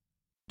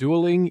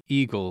Dueling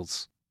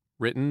Eagles,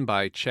 written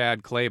by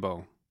Chad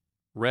Clabo,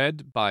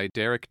 read by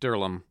Derek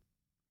Durlam,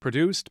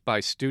 produced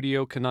by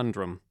Studio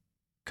Conundrum,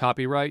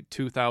 copyright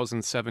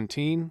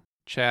 2017,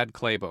 Chad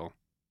Clabo.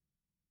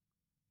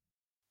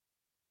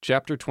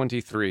 Chapter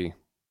 23.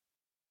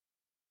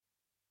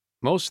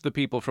 Most of the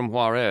people from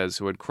Juárez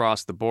who had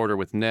crossed the border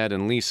with Ned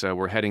and Lisa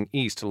were heading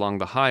east along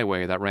the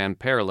highway that ran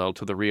parallel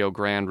to the Rio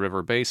Grande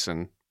River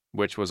Basin,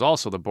 which was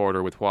also the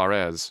border with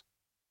Juárez.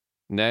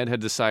 Ned had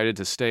decided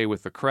to stay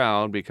with the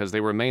crowd because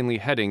they were mainly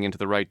heading into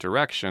the right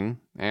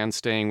direction, and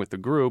staying with the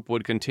group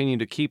would continue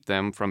to keep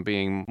them from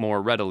being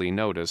more readily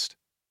noticed.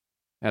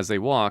 As they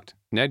walked,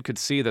 Ned could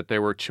see that there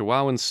were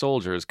Chihuahuan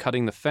soldiers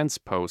cutting the fence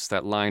posts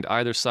that lined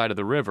either side of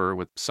the river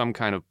with some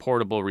kind of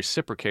portable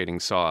reciprocating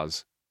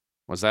saws.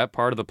 "Was that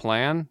part of the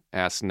plan?"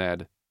 asked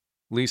Ned.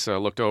 Lisa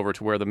looked over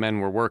to where the men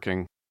were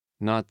working.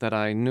 "Not that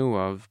I knew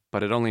of,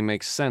 but it only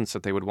makes sense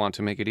that they would want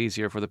to make it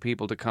easier for the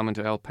people to come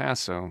into El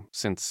Paso,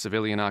 since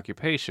civilian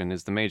occupation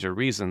is the major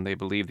reason they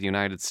believe the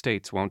United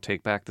States won't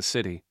take back the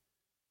city."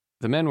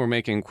 The men were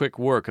making quick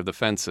work of the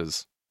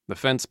fences. The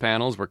fence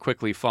panels were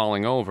quickly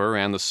falling over,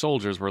 and the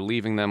soldiers were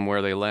leaving them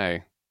where they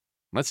lay.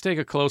 "Let's take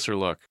a closer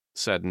look,"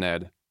 said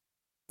Ned.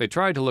 They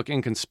tried to look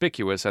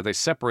inconspicuous as they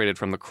separated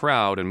from the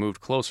crowd and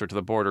moved closer to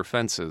the border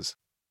fences.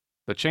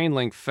 The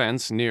chain-link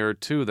fence nearer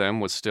to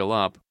them was still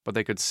up, but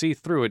they could see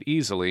through it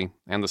easily,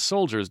 and the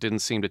soldiers didn't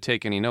seem to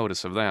take any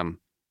notice of them.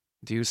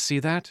 "Do you see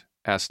that?"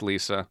 asked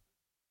Lisa.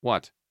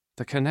 "What?"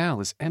 "The canal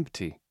is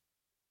empty."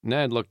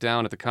 Ned looked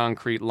down at the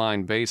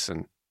concrete-lined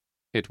basin.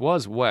 It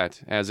was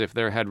wet, as if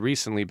there had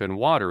recently been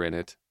water in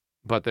it,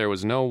 but there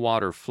was no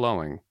water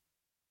flowing.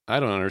 "I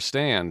don't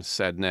understand,"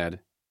 said Ned.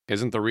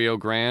 "Isn't the Rio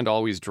Grande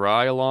always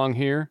dry along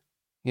here?"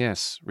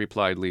 "Yes,"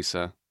 replied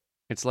Lisa.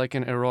 "It's like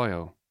an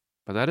arroyo.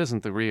 But that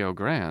isn't the Rio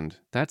Grande.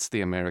 That's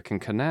the American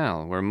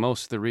Canal, where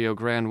most of the Rio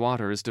Grande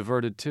water is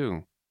diverted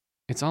to.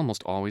 It's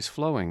almost always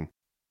flowing."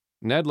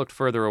 Ned looked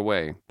further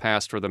away,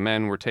 past where the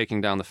men were taking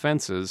down the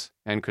fences,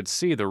 and could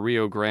see the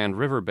Rio Grande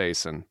River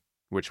Basin,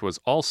 which was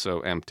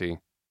also empty.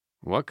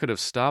 "What could have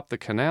stopped the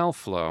canal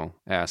flow?"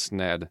 asked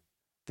Ned.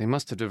 "They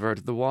must have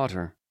diverted the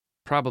water.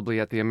 Probably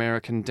at the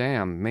American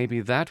Dam.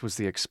 Maybe that was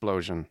the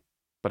explosion."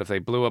 "But if they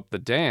blew up the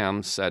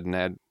dam," said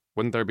Ned,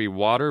 "wouldn't there be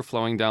water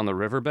flowing down the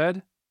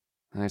riverbed?"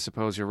 "I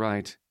suppose you're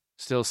right.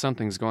 Still,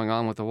 something's going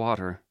on with the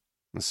water."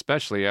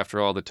 "Especially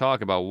after all the talk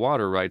about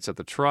water rights at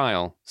the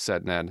trial,"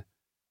 said Ned.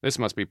 "This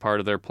must be part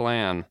of their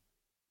plan."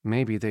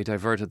 "Maybe they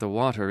diverted the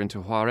water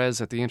into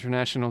Juárez at the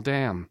International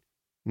Dam."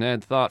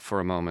 Ned thought for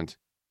a moment.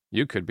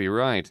 "You could be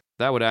right.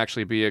 That would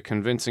actually be a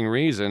convincing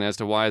reason as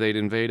to why they'd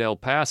invade El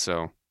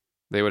Paso.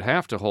 They would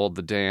have to hold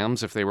the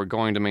dams if they were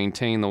going to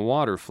maintain the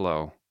water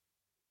flow."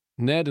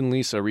 Ned and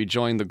Lisa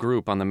rejoined the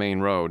group on the main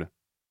road.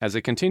 As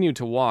they continued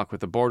to walk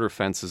with the border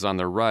fences on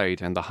their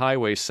right and the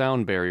highway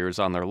sound barriers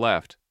on their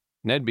left,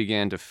 Ned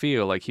began to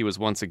feel like he was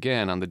once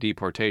again on the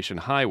deportation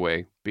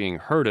highway, being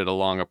herded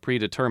along a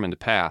predetermined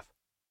path.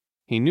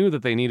 He knew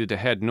that they needed to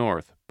head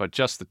north, but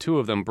just the two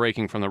of them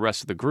breaking from the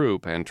rest of the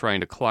group and trying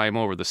to climb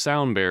over the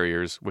sound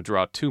barriers would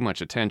draw too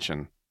much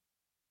attention.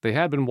 They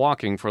had been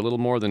walking for a little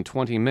more than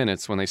 20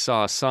 minutes when they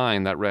saw a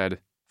sign that read,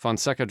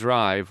 "Fonseca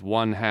Drive,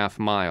 1/2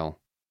 mile."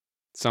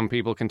 Some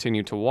people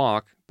continued to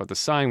walk, but the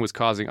sign was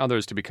causing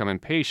others to become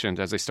impatient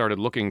as they started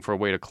looking for a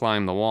way to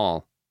climb the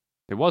wall.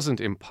 It wasn't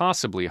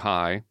impossibly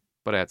high,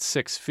 but at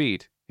 6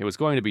 feet, it was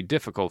going to be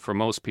difficult for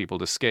most people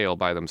to scale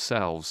by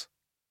themselves.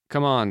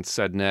 "Come on,"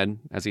 said Ned,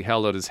 as he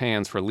held out his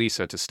hands for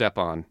Lisa to step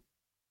on.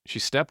 She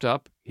stepped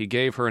up, he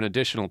gave her an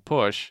additional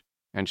push,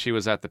 and she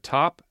was at the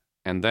top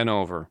and then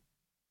over.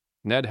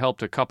 Ned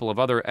helped a couple of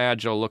other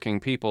agile-looking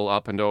people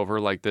up and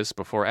over like this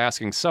before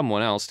asking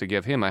someone else to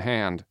give him a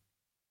hand.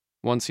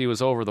 Once he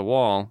was over the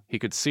wall, he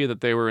could see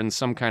that they were in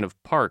some kind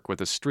of park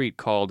with a street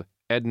called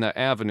Edna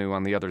Avenue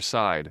on the other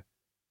side.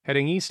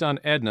 Heading east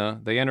on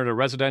Edna, they entered a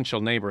residential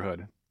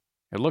neighborhood.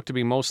 It looked to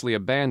be mostly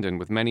abandoned,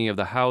 with many of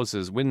the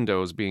houses'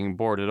 windows being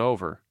boarded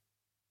over.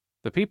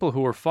 The people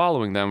who were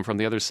following them from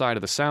the other side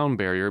of the sound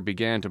barrier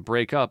began to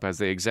break up as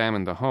they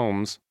examined the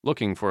homes,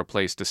 looking for a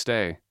place to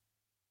stay.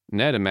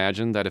 Ned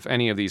imagined that if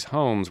any of these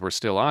homes were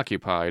still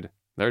occupied,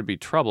 there'd be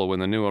trouble when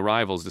the new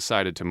arrivals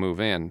decided to move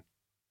in.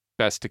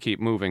 Best to keep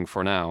moving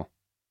for now.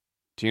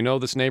 "Do you know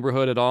this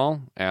neighborhood at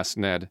all?" asked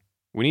Ned.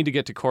 "We need to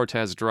get to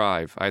Cortez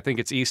Drive. I think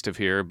it's east of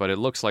here, but it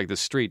looks like the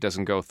street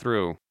doesn't go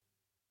through."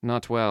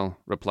 "Not well,"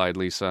 replied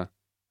Lisa.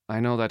 "I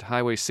know that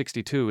Highway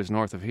 62 is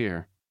north of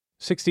here."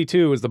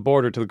 62 is the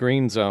border to the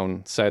green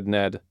zone," said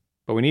Ned.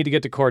 "But we need to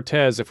get to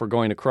Cortez if we're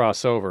going to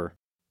cross over.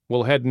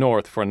 We'll head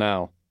north for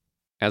now."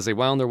 As they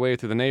wound their way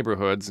through the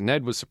neighborhoods,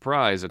 Ned was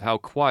surprised at how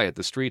quiet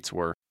the streets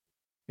were.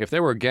 If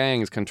there were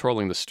gangs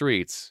controlling the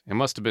streets, it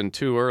must have been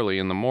too early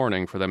in the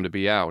morning for them to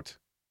be out.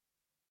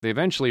 They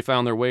eventually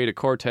found their way to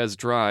Cortez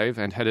Drive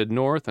and headed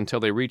north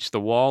until they reached the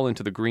wall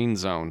into the green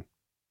zone.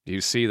 "Do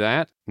you see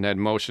that?" Ned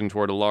motioned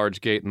toward a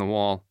large gate in the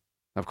wall.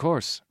 "Of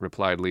course,"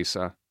 replied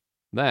Lisa.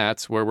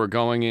 "That's where we're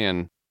going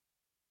in."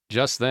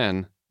 Just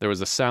then, there was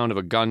the sound of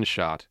a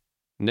gunshot.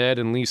 Ned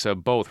and Lisa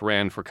both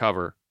ran for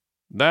cover.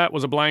 That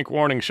was a blank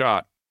warning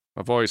shot.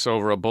 A voice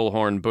over a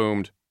bullhorn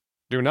boomed.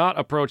 Do not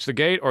approach the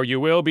gate or you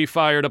will be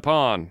fired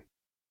upon.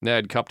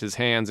 Ned cupped his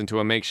hands into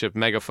a makeshift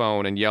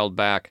megaphone and yelled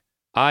back,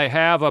 I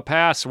have a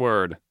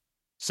password.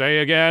 Say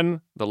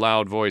again, the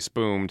loud voice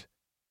boomed.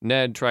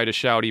 Ned tried to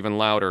shout even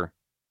louder.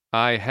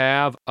 I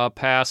have a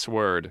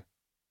password.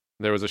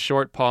 There was a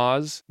short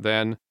pause,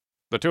 then,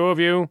 the two of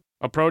you,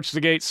 approach the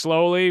gate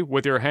slowly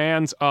with your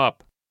hands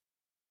up.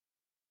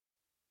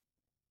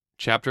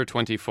 Chapter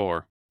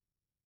 24.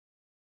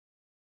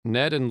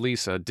 Ned and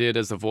Lisa did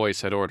as the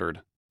voice had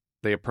ordered.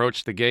 They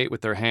approached the gate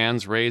with their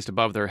hands raised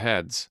above their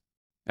heads.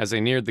 As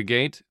they neared the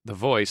gate, the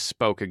voice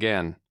spoke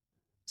again.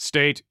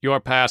 State your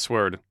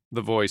password,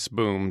 the voice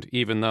boomed,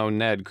 even though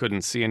Ned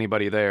couldn't see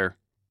anybody there.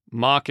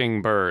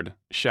 Mockingbird,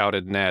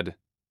 shouted Ned.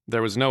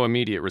 There was no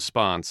immediate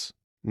response.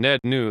 Ned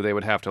knew they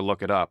would have to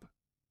look it up.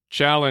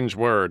 Challenge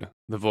word,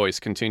 the voice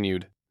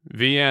continued.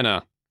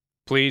 Vienna.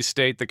 Please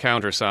state the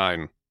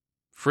countersign.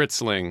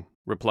 Fritzling,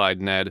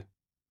 replied Ned.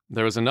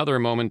 There was another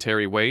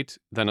momentary wait,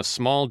 then a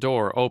small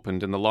door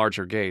opened in the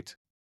larger gate.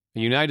 A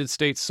United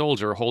States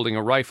soldier holding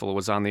a rifle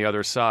was on the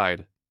other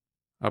side.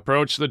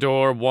 Approach the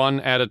door one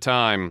at a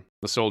time,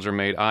 the soldier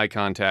made eye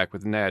contact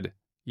with Ned.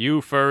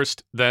 You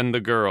first, then the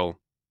girl.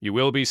 You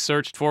will be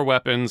searched for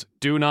weapons.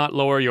 Do not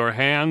lower your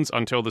hands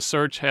until the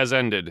search has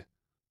ended.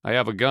 I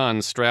have a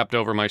gun strapped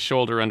over my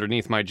shoulder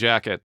underneath my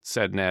jacket,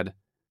 said Ned.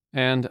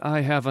 And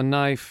I have a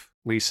knife,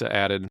 Lisa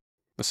added.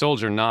 The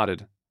soldier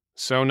nodded.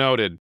 So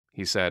noted,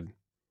 he said.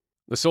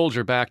 The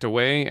soldier backed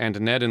away, and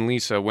Ned and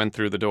Lisa went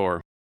through the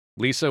door.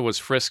 Lisa was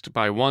frisked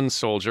by one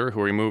soldier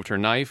who removed her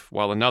knife,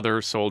 while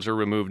another soldier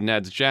removed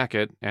Ned's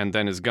jacket and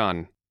then his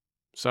gun.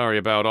 Sorry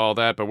about all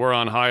that, but we're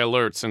on high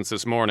alert since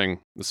this morning,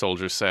 the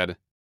soldier said.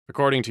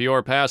 According to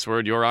your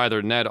password, you're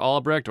either Ned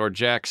Albrecht or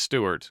Jack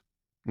Stewart.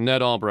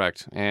 Ned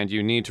Albrecht, and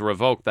you need to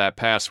revoke that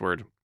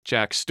password.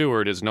 Jack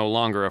Stewart is no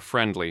longer a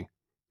friendly.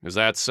 Is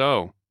that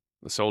so?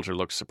 The soldier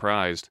looked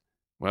surprised.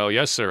 Well,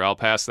 yes, sir, I'll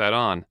pass that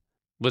on.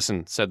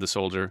 Listen, said the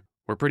soldier.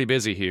 We're pretty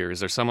busy here. Is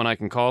there someone I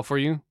can call for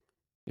you?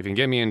 If you can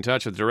get me in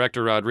touch with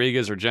Director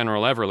Rodriguez or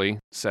General Everly,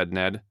 said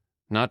Ned.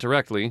 Not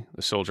directly,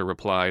 the soldier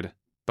replied.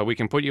 But we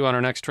can put you on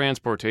our next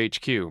transport to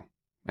HQ.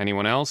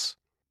 Anyone else?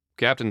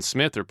 Captain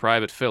Smith or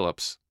Private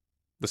Phillips?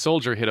 The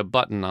soldier hit a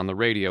button on the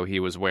radio he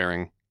was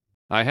wearing.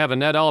 I have a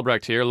Ned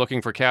Albrecht here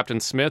looking for Captain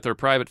Smith or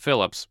Private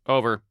Phillips.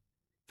 Over.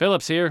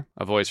 Phillips here,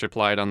 a voice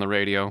replied on the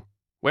radio.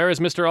 Where is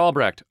Mr.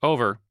 Albrecht?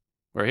 Over.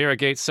 We're here at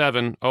Gate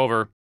 7.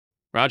 Over.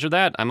 Roger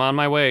that. I'm on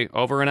my way.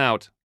 Over and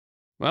out.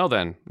 Well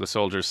then, the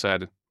soldier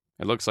said.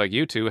 It looks like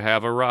you two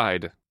have a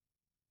ride.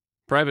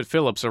 Private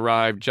Phillips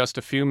arrived just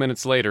a few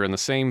minutes later in the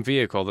same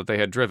vehicle that they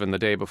had driven the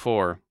day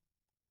before.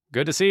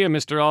 Good to see you,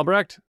 Mr.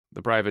 Albrecht.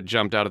 The private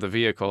jumped out of the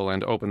vehicle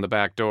and opened the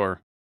back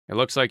door. It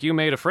looks like you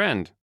made a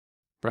friend.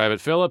 Private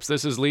Phillips,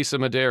 this is Lisa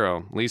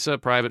Madero. Lisa,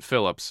 Private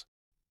Phillips.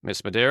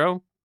 Miss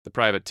Madero? The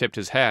private tipped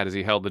his hat as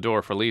he held the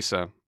door for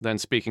Lisa, then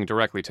speaking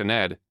directly to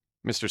Ned.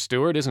 Mr.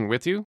 Stewart isn't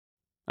with you?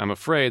 I'm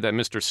afraid that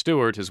Mr.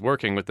 Stewart is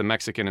working with the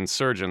Mexican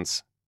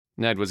insurgents.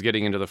 Ned was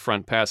getting into the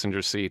front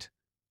passenger seat.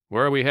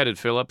 Where are we headed,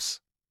 Phillips?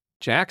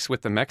 Jack's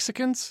with the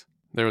Mexicans?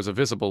 There was a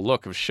visible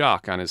look of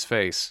shock on his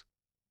face.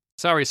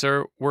 Sorry,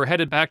 sir. We're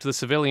headed back to the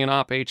Civilian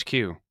Op HQ.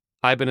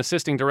 I've been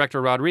assisting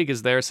Director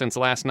Rodriguez there since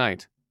last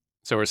night.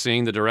 So we're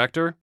seeing the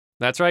director?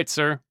 That's right,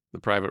 sir, the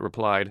private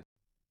replied.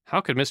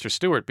 How could Mr.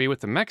 Stewart be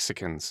with the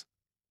Mexicans?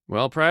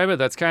 Well, Private,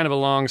 that's kind of a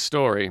long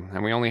story,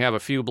 and we only have a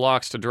few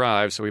blocks to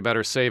drive, so we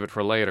better save it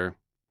for later.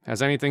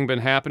 Has anything been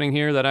happening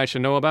here that I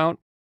should know about?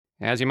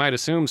 As you might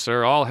assume,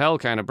 sir, all hell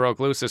kind of broke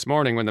loose this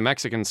morning when the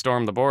Mexicans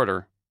stormed the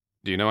border.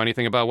 Do you know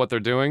anything about what they're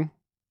doing?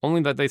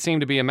 Only that they seem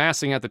to be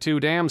amassing at the two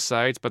dam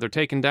sites, but they're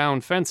taking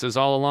down fences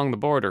all along the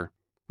border.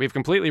 We've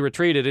completely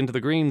retreated into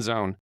the green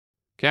zone.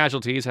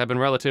 Casualties have been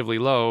relatively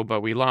low,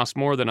 but we lost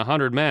more than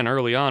 100 men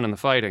early on in the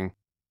fighting.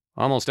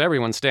 Almost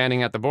everyone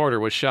standing at the border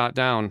was shot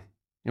down.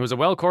 It was a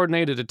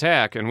well-coordinated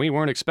attack, and we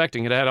weren't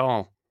expecting it at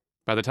all.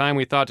 By the time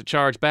we thought to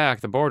charge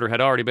back, the border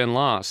had already been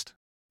lost.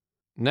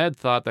 Ned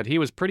thought that he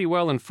was pretty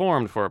well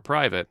informed for a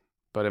private,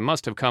 but it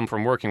must have come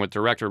from working with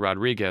Director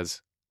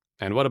Rodriguez.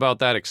 And what about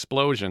that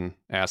explosion?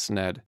 Asked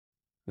Ned.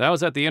 That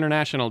was at the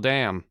International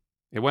Dam.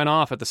 It went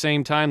off at the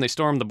same time they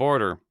stormed the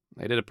border.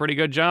 They did a pretty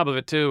good job of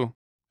it, too.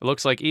 It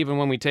looks like even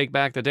when we take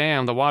back the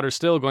dam, the water's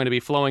still going to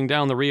be flowing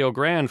down the Rio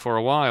Grande for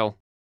a while.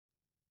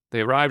 They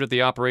arrived at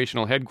the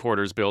operational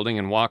headquarters building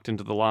and walked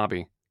into the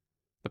lobby.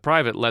 The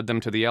private led them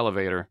to the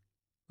elevator.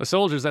 The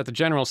soldiers that the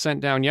general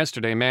sent down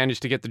yesterday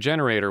managed to get the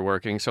generator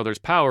working, so there's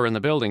power in the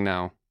building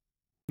now.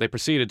 They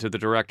proceeded to the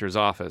director's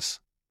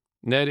office.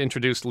 Ned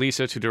introduced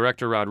Lisa to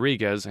Director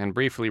Rodriguez and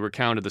briefly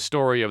recounted the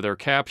story of their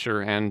capture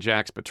and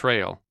Jack's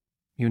betrayal.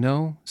 You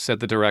know,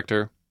 said the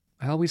director,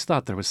 I always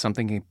thought there was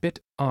something a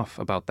bit off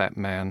about that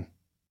man.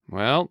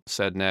 Well,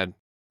 said Ned,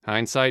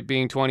 hindsight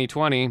being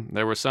 20/20,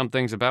 there were some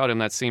things about him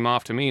that seem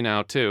off to me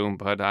now too,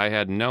 but I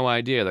had no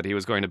idea that he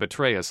was going to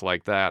betray us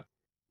like that.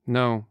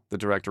 No, the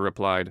director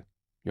replied.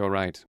 You're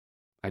right.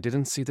 I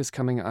didn't see this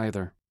coming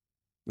either.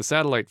 The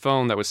satellite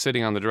phone that was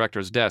sitting on the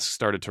director's desk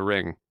started to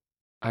ring.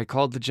 I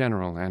called the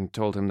general and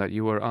told him that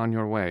you were on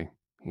your way.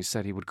 He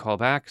said he would call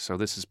back, so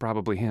this is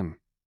probably him.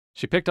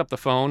 She picked up the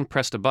phone,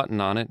 pressed a button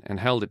on it, and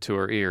held it to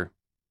her ear.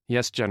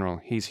 Yes, General,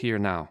 he's here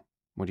now.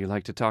 Would you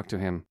like to talk to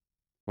him?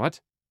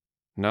 What?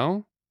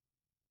 No?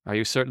 Are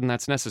you certain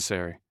that's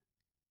necessary?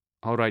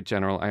 All right,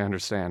 General, I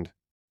understand.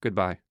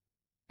 Goodbye.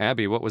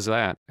 Abby, what was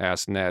that?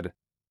 Asked Ned.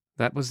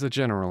 That was the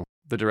general,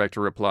 the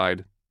director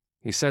replied.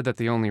 He said that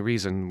the only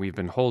reason we've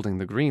been holding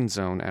the green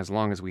zone as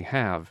long as we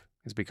have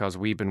is because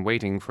we've been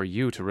waiting for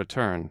you to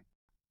return.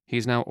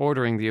 He's now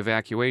ordering the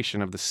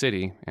evacuation of the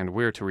city, and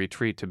we're to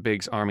retreat to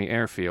Biggs Army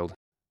Airfield.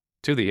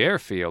 To the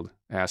airfield?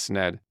 Asked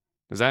Ned.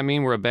 Does that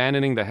mean we're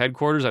abandoning the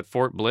headquarters at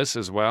Fort Bliss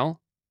as well?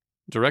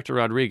 Director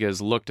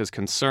Rodriguez looked as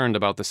concerned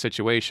about the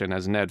situation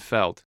as Ned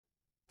felt.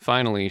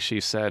 Finally, she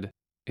said,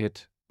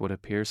 It would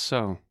appear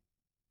so.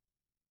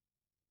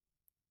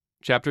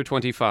 Chapter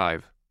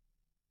 25.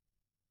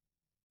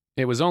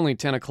 It was only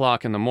 10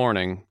 o'clock in the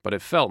morning, but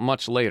it felt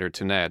much later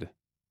to Ned.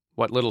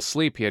 What little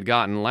sleep he had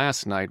gotten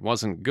last night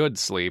wasn't good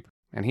sleep,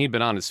 and he'd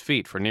been on his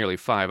feet for nearly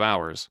 5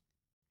 hours.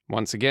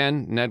 Once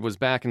again, Ned was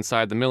back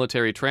inside the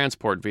military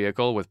transport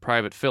vehicle with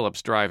Private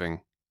Phillips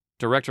driving.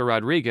 Director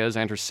Rodriguez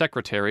and her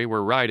secretary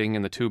were riding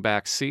in the 2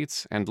 back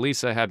seats, and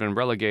Lisa had been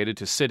relegated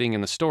to sitting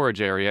in the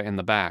storage area in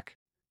the back.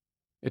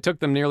 It took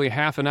them nearly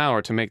half an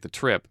hour to make the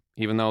trip,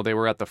 even though they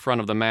were at the front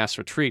of the mass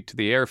retreat to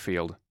the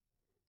airfield.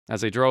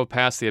 As they drove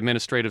past the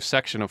administrative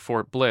section of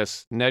Fort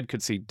Bliss, Ned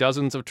could see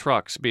dozens of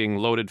trucks being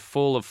loaded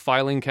full of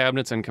filing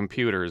cabinets and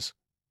computers.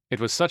 It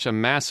was such a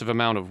massive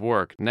amount of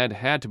work, Ned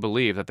had to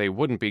believe that they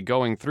wouldn't be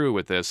going through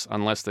with this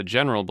unless the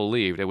general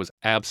believed it was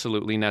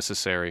absolutely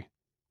necessary.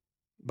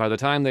 By the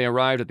time they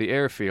arrived at the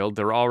airfield,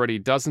 there were already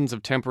dozens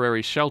of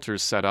temporary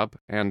shelters set up,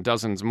 and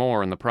dozens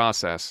more in the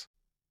process.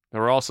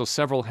 There were also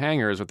several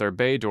hangars with their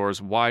bay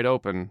doors wide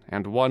open,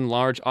 and one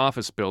large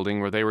office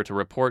building where they were to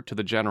report to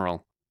the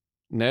general.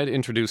 Ned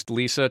introduced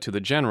Lisa to the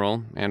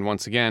general, and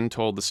once again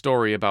told the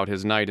story about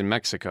his night in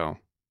Mexico.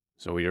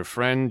 "So your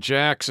friend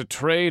Jack's a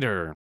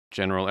traitor,"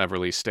 General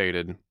Everly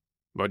stated.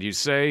 "But you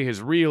say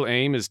his real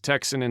aim is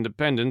Texan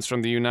independence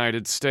from the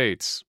United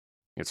States.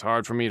 It's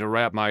hard for me to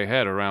wrap my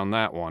head around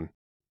that one."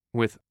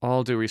 "With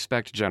all due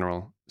respect,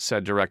 General,"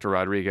 said Director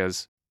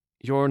Rodriguez,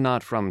 "you're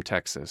not from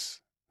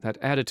Texas. That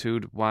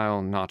attitude,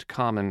 while not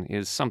common,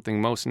 is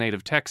something most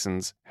native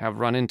Texans have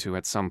run into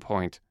at some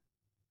point.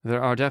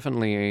 There are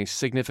definitely a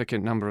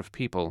significant number of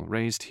people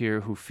raised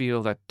here who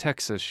feel that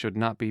Texas should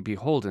not be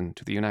beholden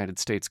to the United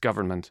States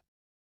government."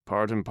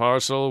 "Part and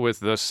parcel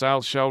with the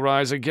South shall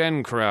rise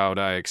again crowd,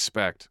 I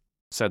expect,"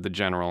 said the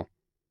general.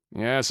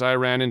 "Yes, I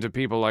ran into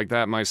people like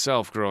that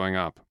myself growing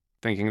up,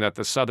 thinking that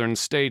the southern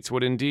states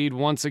would indeed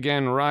once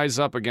again rise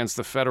up against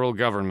the federal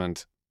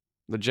government."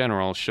 The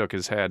general shook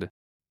his head.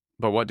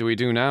 "But what do we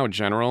do now,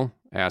 General?"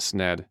 asked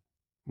Ned.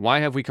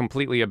 "Why have we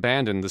completely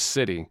abandoned the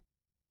city?"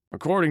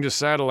 "According to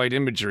satellite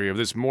imagery of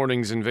this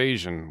morning's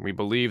invasion, we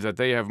believe that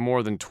they have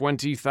more than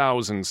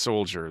 20,000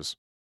 soldiers.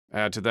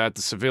 Add to that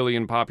the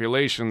civilian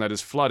population that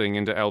is flooding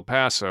into El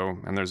Paso,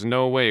 and there's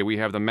no way we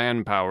have the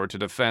manpower to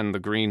defend the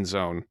Green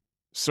Zone.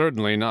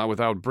 Certainly not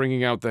without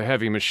bringing out the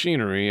heavy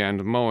machinery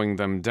and mowing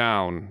them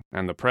down,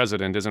 and the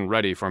president isn't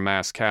ready for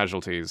mass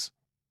casualties.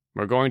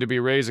 We're going to be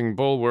raising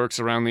bulwarks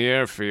around the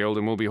airfield,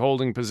 and we'll be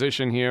holding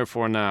position here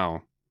for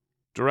now.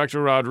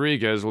 Director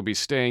Rodriguez will be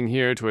staying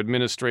here to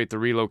administrate the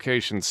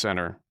relocation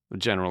center," the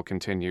general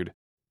continued.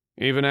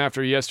 "Even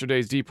after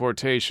yesterday's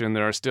deportation,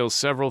 there are still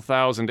several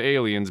thousand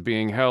aliens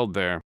being held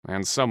there,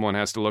 and someone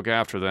has to look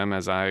after them,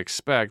 as I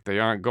expect they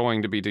aren't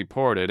going to be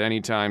deported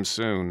anytime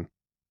soon.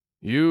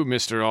 You,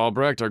 Mr.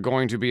 Albrecht, are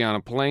going to be on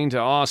a plane to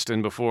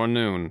Austin before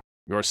noon.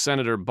 Your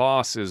senator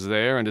boss is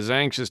there and is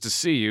anxious to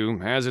see you,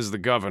 as is the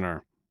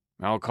governor.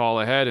 I'll call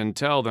ahead and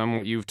tell them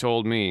what you've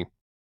told me.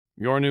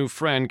 Your new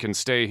friend can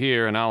stay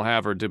here and I'll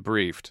have her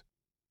debriefed."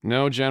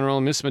 "No,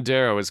 General, Miss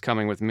Madero is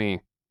coming with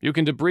me. You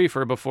can debrief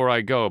her before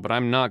I go, but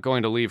I'm not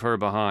going to leave her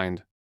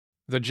behind."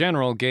 The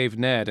general gave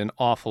Ned an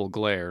awful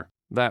glare.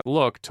 That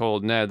look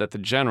told Ned that the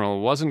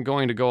general wasn't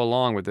going to go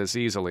along with this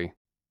easily.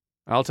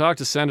 "I'll talk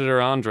to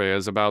Senator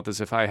Andreas about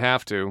this if I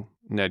have to,"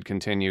 Ned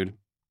continued,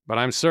 "but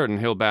I'm certain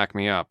he'll back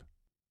me up."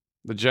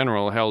 The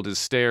general held his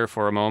stare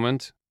for a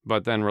moment,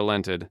 but then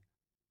relented.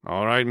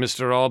 "All right,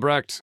 Mr.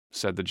 Albrecht,"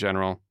 said the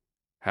general.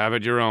 "Have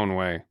it your own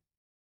way."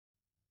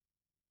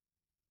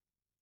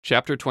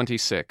 Chapter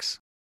 26.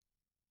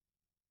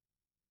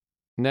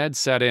 Ned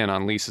sat in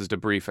on Lisa's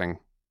debriefing.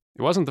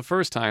 It wasn't the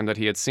first time that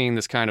he had seen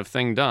this kind of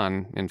thing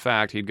done. In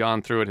fact, he'd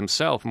gone through it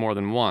himself more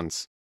than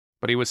once.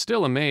 But he was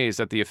still amazed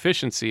at the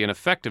efficiency and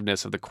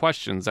effectiveness of the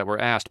questions that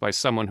were asked by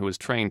someone who was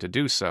trained to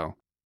do so.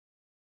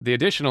 The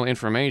additional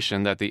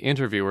information that the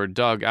interviewer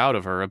dug out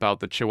of her about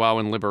the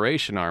Chihuahuan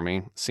Liberation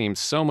Army seemed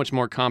so much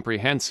more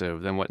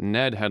comprehensive than what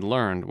Ned had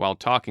learned while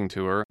talking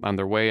to her on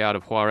their way out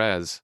of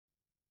Juárez.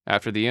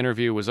 After the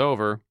interview was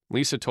over,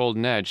 Lisa told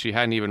Ned she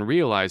hadn't even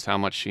realized how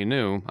much she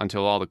knew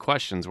until all the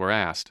questions were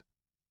asked.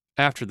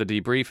 After the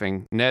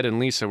debriefing, Ned and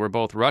Lisa were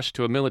both rushed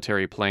to a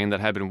military plane that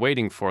had been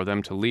waiting for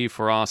them to leave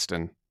for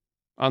Austin.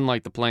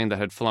 Unlike the plane that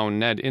had flown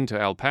Ned into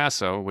El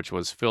Paso, which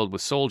was filled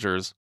with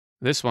soldiers,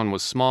 this one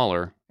was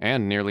smaller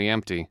and nearly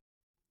empty.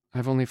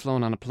 "I've only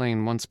flown on a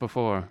plane once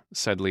before,"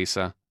 said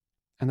Lisa,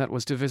 "and that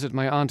was to visit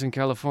my aunt in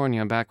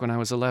California back when I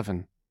was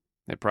 11.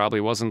 It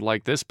probably wasn't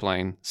like this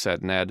plane,"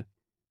 said Ned.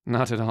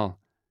 "Not at all.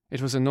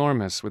 It was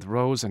enormous, with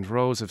rows and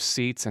rows of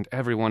seats and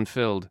everyone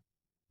filled.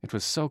 It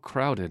was so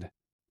crowded.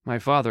 My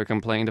father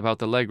complained about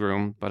the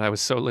legroom, but I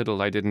was so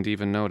little I didn't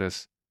even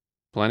notice."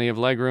 "Plenty of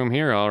legroom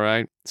here, all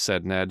right,"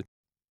 said Ned.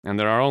 "And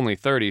there are only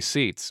 30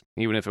 seats.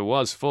 Even if it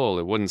was full,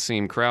 it wouldn't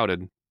seem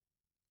crowded."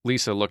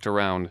 Lisa looked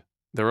around.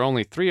 There were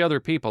only 3 other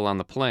people on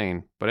the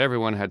plane, but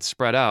everyone had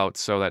spread out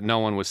so that no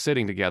one was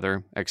sitting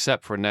together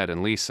except for Ned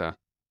and Lisa.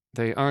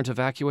 "They aren't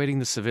evacuating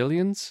the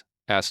civilians?"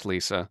 asked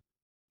Lisa.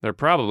 "They're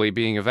probably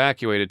being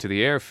evacuated to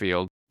the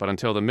airfield, but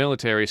until the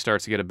military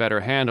starts to get a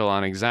better handle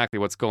on exactly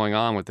what's going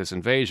on with this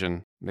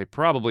invasion, they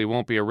probably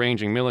won't be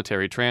arranging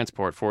military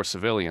transport for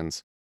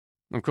civilians.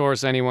 Of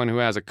course, anyone who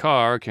has a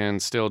car can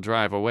still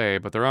drive away,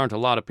 but there aren't a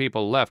lot of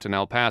people left in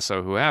El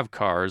Paso who have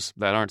cars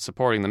that aren't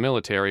supporting the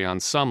military on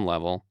some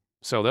level,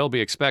 so they'll be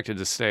expected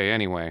to stay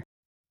anyway.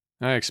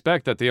 I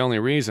expect that the only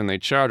reason they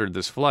chartered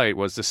this flight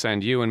was to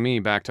send you and me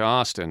back to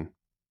Austin.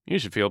 You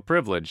should feel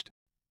privileged."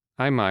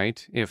 "I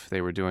might, if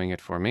they were doing it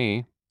for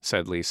me,"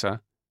 said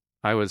Lisa.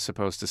 "I was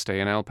supposed to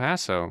stay in El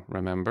Paso,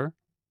 remember?"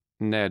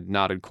 Ned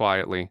nodded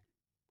quietly.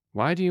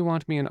 "Why do you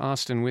want me in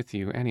Austin with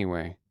you,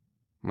 anyway?"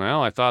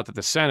 "Well, I thought that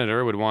the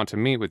senator would want to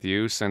meet with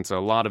you since a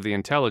lot of the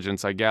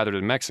intelligence I gathered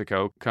in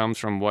Mexico comes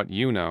from what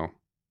you know."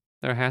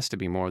 "There has to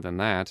be more than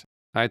that.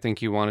 I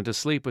think you wanted to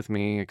sleep with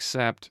me,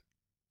 except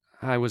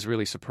I was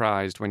really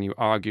surprised when you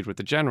argued with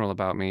the general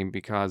about me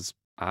because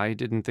I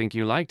didn't think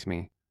you liked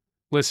me."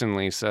 "Listen,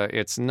 Lisa,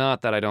 it's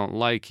not that I don't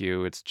like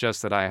you, it's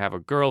just that I have a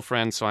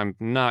girlfriend, so I'm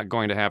not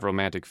going to have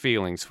romantic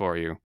feelings for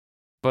you.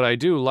 But I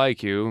do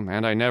like you,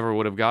 and I never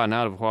would have gotten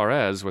out of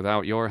Juárez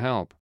without your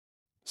help."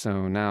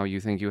 "So now you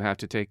think you have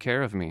to take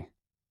care of me?"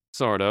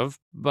 "Sort of,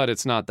 but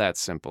it's not that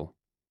simple.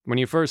 When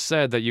you first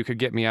said that you could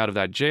get me out of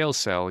that jail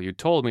cell, you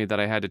told me that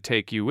I had to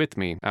take you with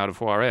me out of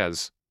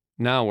Juárez.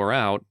 Now we're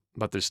out,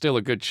 but there's still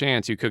a good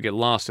chance you could get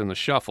lost in the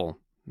shuffle,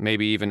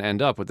 maybe even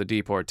end up with the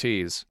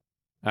deportees.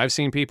 I've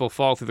seen people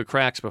fall through the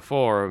cracks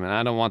before, and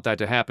I don't want that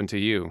to happen to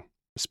you,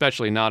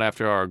 especially not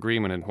after our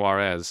agreement in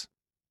Juárez.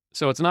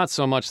 So it's not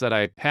so much that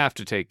I have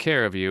to take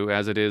care of you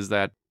as it is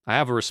that I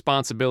have a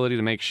responsibility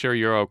to make sure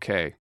you're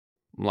okay.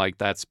 Like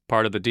that's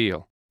part of the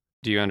deal.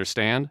 Do you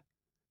understand?"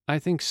 "I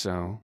think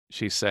so,"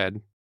 she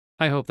said.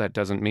 "I hope that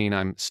doesn't mean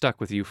I'm stuck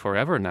with you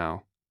forever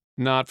now."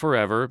 "Not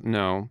forever,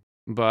 no.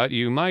 But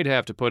you might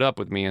have to put up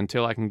with me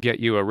until I can get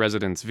you a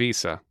residence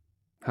visa."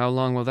 "How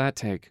long will that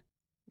take?"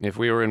 "If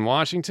we were in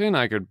Washington,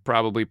 I could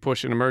probably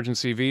push an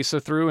emergency visa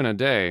through in a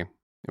day.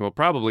 It will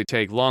probably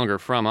take longer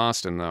from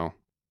Austin, though."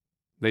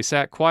 They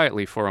sat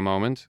quietly for a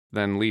moment,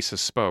 then Lisa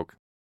spoke.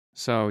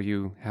 "So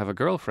you have a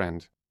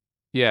girlfriend?"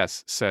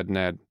 "Yes," said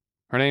Ned.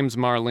 "Her name's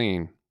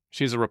Marlene.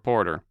 She's a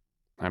reporter.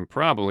 I'm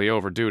probably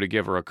overdue to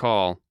give her a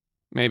call.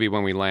 Maybe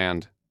when we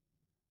land."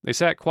 They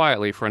sat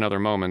quietly for another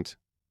moment.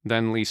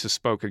 Then Lisa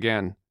spoke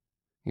again.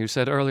 "You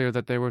said earlier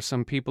that there were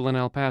some people in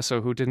El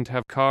Paso who didn't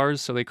have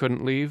cars, so they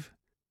couldn't leave?"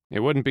 "It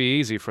wouldn't be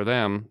easy for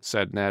them,"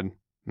 said Ned.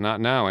 "Not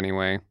now,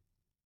 anyway."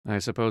 "I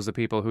suppose the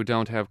people who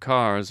don't have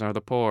cars are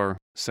the poor,"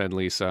 said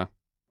Lisa.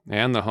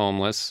 "And the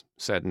homeless,"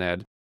 said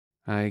Ned.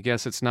 "I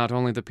guess it's not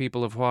only the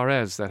people of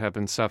Juárez that have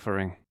been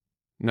suffering."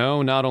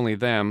 "No, not only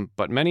them,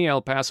 but many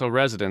El Paso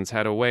residents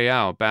had a way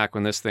out back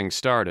when this thing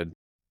started.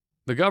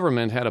 The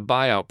government had a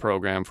buyout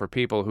program for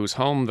people whose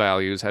home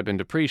values had been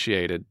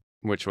depreciated,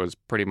 which was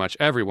pretty much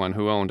everyone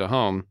who owned a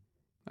home.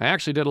 I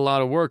actually did a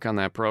lot of work on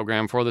that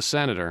program for the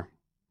senator.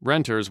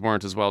 Renters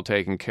weren't as well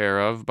taken care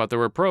of, but there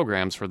were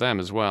programs for them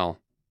as well.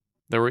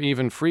 There were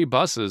even free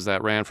buses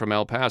that ran from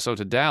El Paso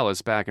to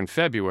Dallas back in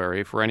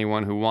February for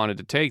anyone who wanted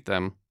to take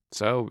them,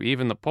 so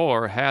even the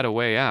poor had a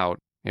way out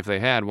if they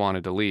had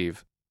wanted to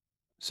leave."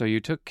 "So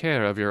you took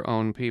care of your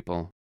own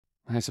people.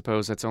 I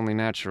suppose that's only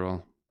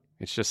natural.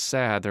 It's just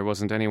sad there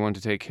wasn't anyone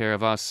to take care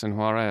of us in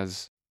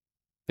Juárez."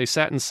 They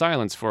sat in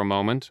silence for a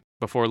moment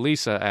before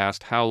Lisa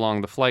asked how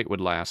long the flight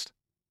would last.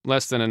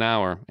 "Less than an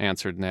hour,"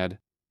 answered Ned.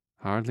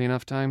 "Hardly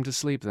enough time to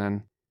sleep,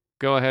 then."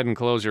 "Go ahead and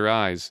close your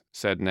eyes,"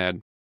 said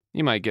Ned.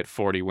 "You might get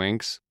 40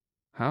 winks."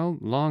 "How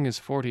long is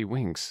 40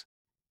 winks?"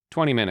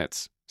 20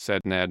 minutes,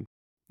 said Ned.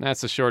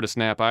 "That's the shortest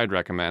nap I'd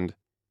recommend."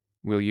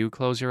 "Will you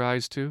close your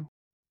eyes, too?"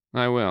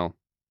 "I will."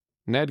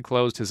 Ned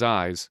closed his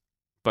eyes,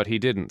 but he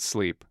didn't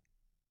sleep.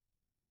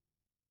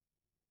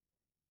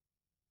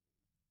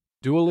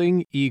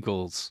 Dueling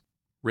Eagles,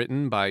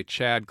 written by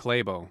Chad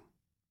Clabo.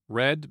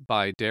 Read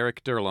by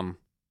Derek Durlam.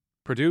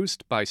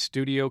 Produced by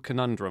Studio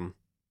Conundrum.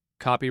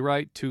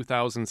 Copyright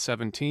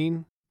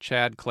 2017,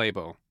 Chad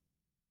Clabo.